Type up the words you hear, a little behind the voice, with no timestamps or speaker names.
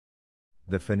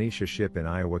The Phoenicia ship in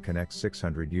Iowa connects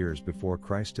 600 years before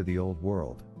Christ to the Old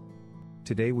World.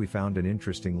 Today we found an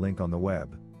interesting link on the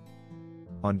web.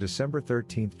 On December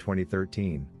 13,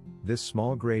 2013, this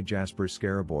small gray jasper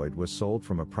scaraboid was sold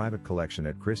from a private collection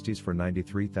at Christie's for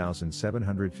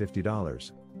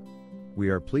 $93,750. We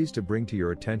are pleased to bring to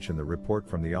your attention the report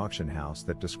from the auction house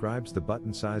that describes the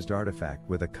button-sized artifact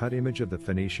with a cut image of the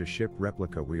Phoenicia ship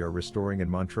replica we are restoring in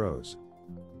Montrose.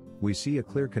 We see a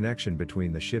clear connection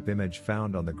between the ship image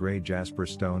found on the gray jasper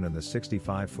stone and the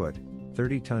 65-foot,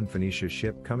 30-ton Phoenicia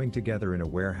ship coming together in a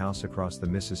warehouse across the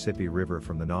Mississippi River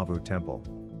from the Nauvoo Temple.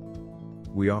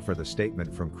 We offer the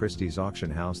statement from Christie's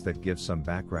auction house that gives some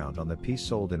background on the piece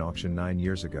sold in auction 9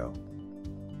 years ago.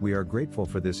 We are grateful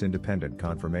for this independent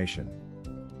confirmation.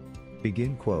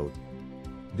 Begin quote.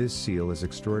 This seal is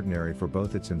extraordinary for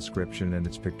both its inscription and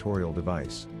its pictorial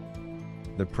device.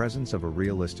 The presence of a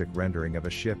realistic rendering of a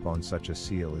ship on such a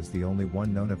seal is the only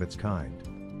one known of its kind.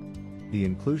 The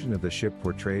inclusion of the ship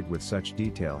portrayed with such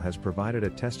detail has provided a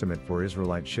testament for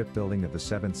Israelite shipbuilding of the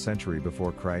 7th century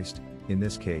before Christ, in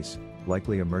this case,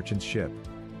 likely a merchant ship.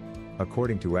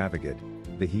 According to Avigad,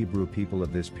 the Hebrew people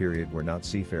of this period were not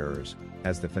seafarers,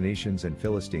 as the Phoenicians and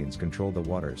Philistines controlled the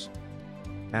waters.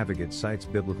 Avigad cites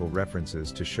biblical references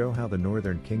to show how the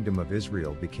northern kingdom of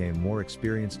Israel became more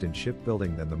experienced in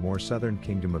shipbuilding than the more southern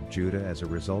kingdom of Judah as a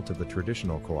result of the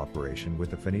traditional cooperation with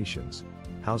the Phoenicians,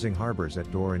 housing harbors at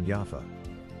Dor and Jaffa.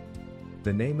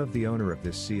 The name of the owner of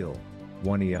this seal,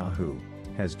 Waniyahu,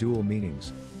 has dual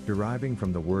meanings, deriving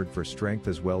from the word for strength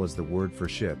as well as the word for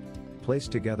ship,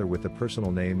 placed together with the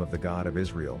personal name of the God of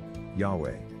Israel,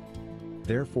 Yahweh.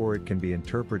 Therefore it can be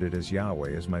interpreted as Yahweh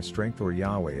is my strength or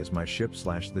Yahweh is my ship /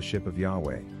 the ship of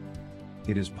Yahweh.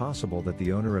 It is possible that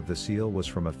the owner of the seal was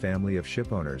from a family of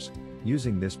ship owners,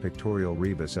 using this pictorial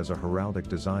rebus as a heraldic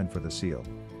design for the seal.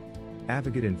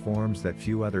 Avigad informs that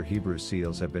few other Hebrew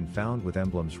seals have been found with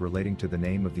emblems relating to the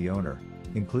name of the owner,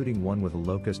 including one with a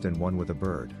locust and one with a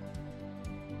bird.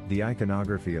 The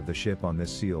iconography of the ship on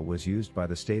this seal was used by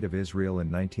the State of Israel in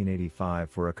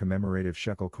 1985 for a commemorative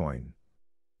shekel coin.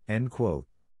 End quote.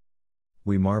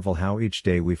 We marvel how each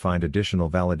day we find additional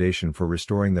validation for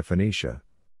restoring the Phoenicia.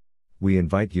 We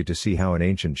invite you to see how an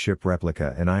ancient ship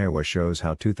replica in Iowa shows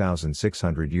how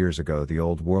 2,600 years ago the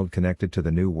Old World connected to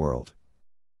the New World.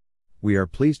 We are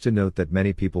pleased to note that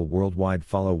many people worldwide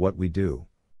follow what we do.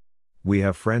 We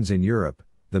have friends in Europe,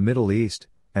 the Middle East,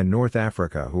 and North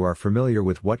Africa who are familiar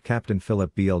with what Captain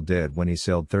Philip Beale did when he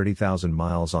sailed 30,000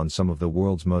 miles on some of the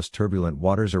world's most turbulent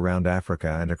waters around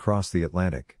Africa and across the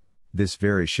Atlantic. This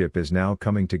very ship is now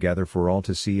coming together for all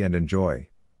to see and enjoy.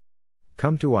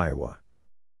 Come to Iowa.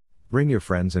 Bring your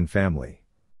friends and family.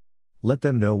 Let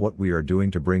them know what we are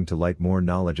doing to bring to light more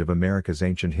knowledge of America's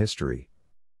ancient history.